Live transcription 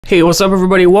Hey, what's up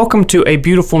everybody? Welcome to a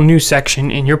beautiful new section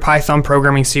in your Python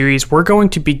programming series. We're going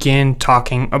to begin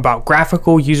talking about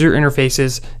graphical user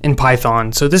interfaces in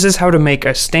Python. So this is how to make a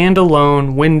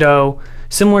standalone window,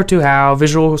 similar to how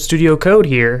Visual Studio Code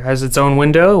here has its own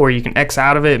window where you can X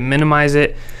out of it, minimize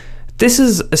it. This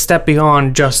is a step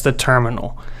beyond just the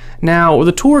terminal. Now,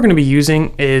 the tool we're going to be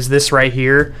using is this right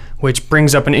here, which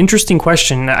brings up an interesting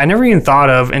question that I never even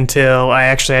thought of until I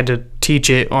actually had to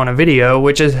teach it on a video,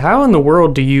 which is how in the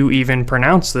world do you even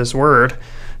pronounce this word?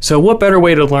 So what better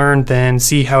way to learn than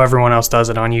see how everyone else does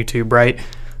it on YouTube, right?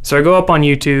 So I go up on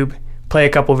YouTube, play a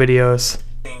couple videos.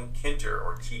 Tkinter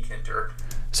or Tkinter.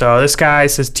 So this guy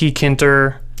says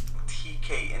Tkinter.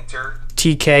 Tkinter. The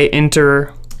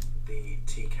Tkinter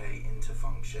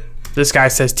function. This guy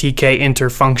says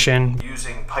Tkinter function.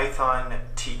 Using Python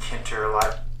Tkinter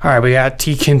library. Alright, we got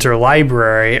Tkinter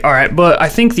library. Alright, but I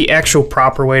think the actual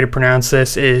proper way to pronounce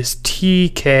this is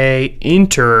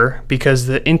Tkinter because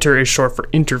the inter is short for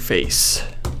interface.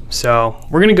 So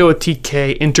we're going to go with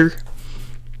Tkinter,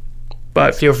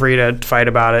 but feel free to fight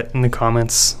about it in the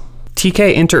comments.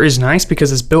 Tkinter is nice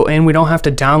because it's built in. We don't have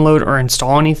to download or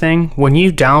install anything. When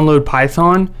you download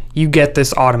Python, you get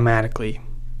this automatically.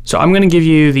 So I'm going to give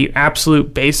you the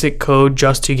absolute basic code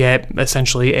just to get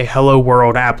essentially a hello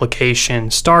world application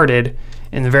started.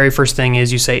 And the very first thing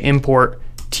is you say import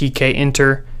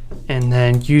tkinter, and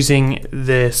then using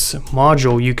this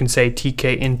module you can say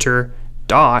tkinter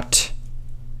dot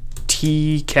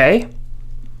tk,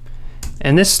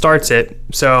 and this starts it.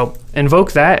 So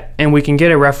invoke that and we can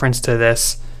get a reference to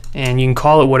this, and you can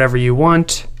call it whatever you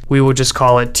want. We will just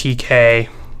call it tk,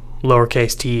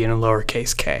 lowercase t and a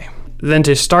lowercase k. Then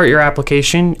to start your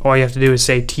application, all you have to do is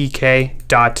say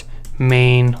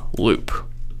tk.mainLoop.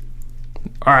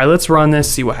 Alright, let's run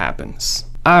this, see what happens.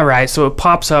 Alright, so it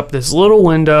pops up this little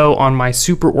window on my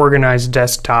super organized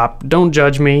desktop. Don't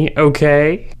judge me,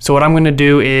 okay? So what I'm going to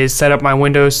do is set up my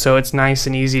windows so it's nice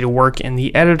and easy to work in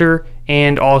the editor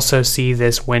and also see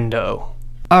this window.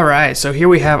 Alright, so here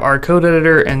we have our code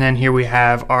editor, and then here we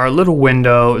have our little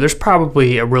window. There's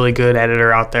probably a really good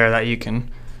editor out there that you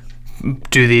can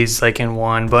do these like in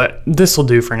one, but this will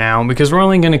do for now because we're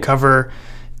only going to cover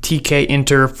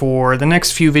Tkinter for the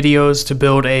next few videos to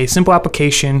build a simple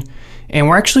application, and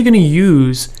we're actually going to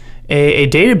use a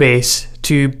database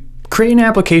to create an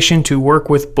application to work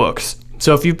with books.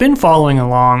 So if you've been following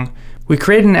along, we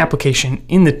created an application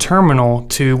in the terminal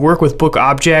to work with book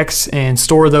objects and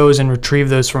store those and retrieve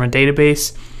those from a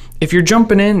database. If you're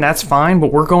jumping in, that's fine,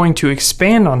 but we're going to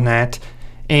expand on that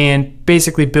and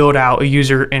basically build out a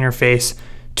user interface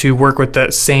to work with the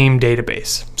same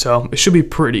database. So it should be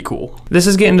pretty cool. This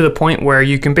is getting to the point where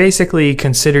you can basically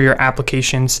consider your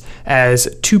applications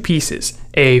as two pieces,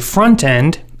 a front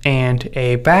end and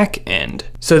a back end.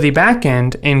 So the back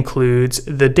end includes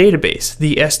the database,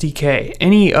 the SDK,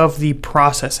 any of the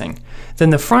processing. Then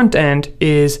the front end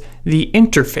is the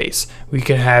interface. We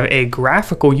could have a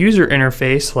graphical user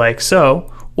interface like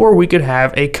so, or we could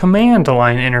have a command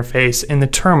line interface in the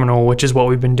terminal, which is what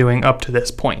we've been doing up to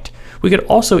this point. We could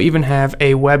also even have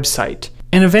a website.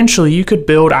 And eventually you could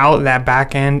build out that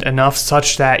backend enough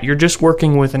such that you're just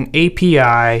working with an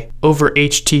API over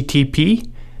HTTP,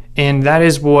 and that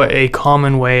is what a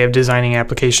common way of designing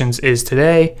applications is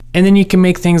today. And then you can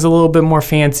make things a little bit more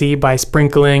fancy by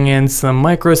sprinkling in some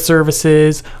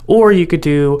microservices, or you could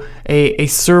do a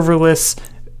serverless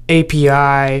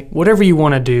API, whatever you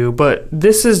want to do, but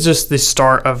this is just the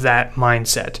start of that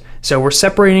mindset. So we're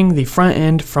separating the front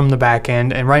end from the back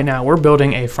end, and right now we're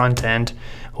building a front end,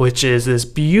 which is this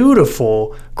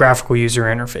beautiful graphical user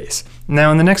interface.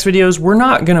 Now in the next videos, we're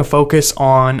not going to focus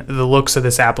on the looks of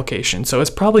this application, so it's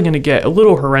probably going to get a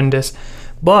little horrendous,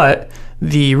 but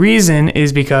the reason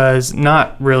is because,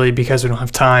 not really because we don't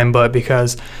have time, but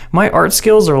because my art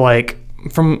skills are like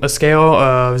from a scale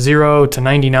of 0 to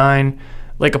 99,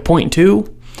 like a 0.2.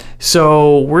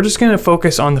 So we're just going to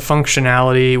focus on the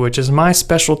functionality, which is my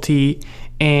specialty,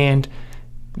 and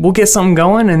we'll get something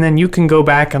going, and then you can go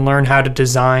back and learn how to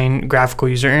design graphical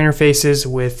user interfaces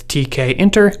with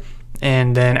Tkinter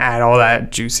and then add all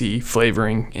that juicy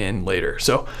flavoring in later.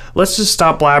 So let's just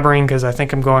stop blabbering because I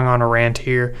think I'm going on a rant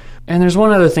here. And there's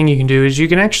one other thing you can do is you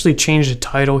can actually change the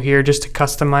title here just to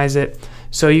customize it.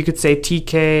 So you could say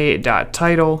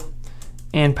tk.title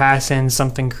and pass in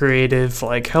something creative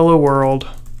like hello world.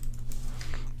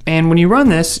 And when you run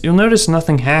this, you'll notice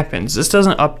nothing happens. This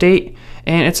doesn't update,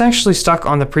 and it's actually stuck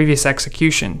on the previous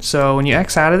execution. So when you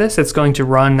X out of this, it's going to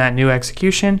run that new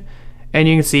execution, and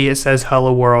you can see it says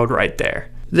hello world right there.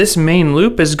 This main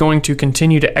loop is going to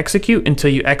continue to execute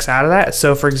until you X out of that.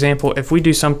 So for example, if we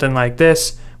do something like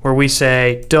this, where we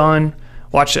say done,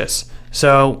 watch this,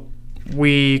 So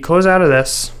we close out of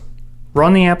this,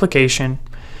 run the application.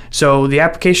 So the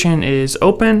application is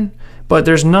open, but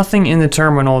there's nothing in the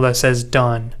terminal that says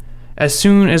done. As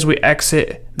soon as we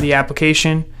exit the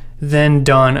application, then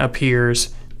done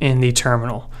appears in the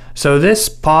terminal. So this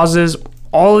pauses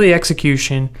all of the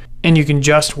execution, and you can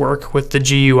just work with the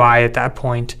GUI at that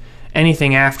point.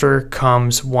 Anything after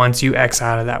comes once you X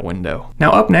out of that window.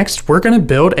 Now up next, we're going to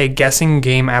build a guessing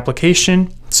game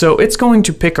application. So it's going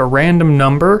to pick a random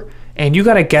number, and you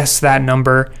got to guess that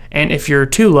number. And if you're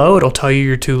too low, it'll tell you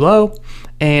you're too low.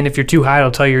 And if you're too high,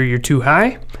 it'll tell you you're too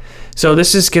high. So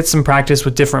this just gets some practice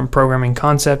with different programming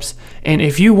concepts. And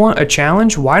if you want a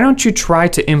challenge, why don't you try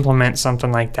to implement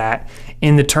something like that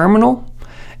in the terminal?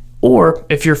 Or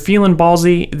if you're feeling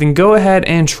ballsy, then go ahead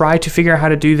and try to figure out how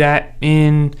to do that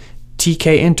in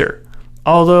Tkinter.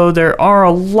 Although there are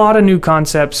a lot of new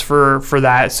concepts for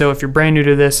that, so if you're brand new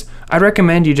to this, I'd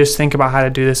recommend you just think about how to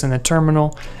do this in the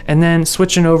terminal, and then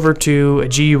switching over to a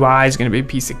GUI is going to be a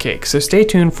piece of cake. So stay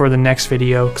tuned for the next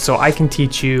video so I can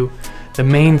teach you the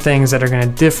main things that are going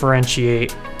to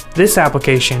differentiate this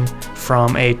application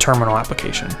from a terminal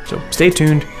application. So stay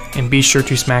tuned and be sure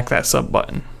to smack that sub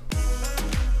button.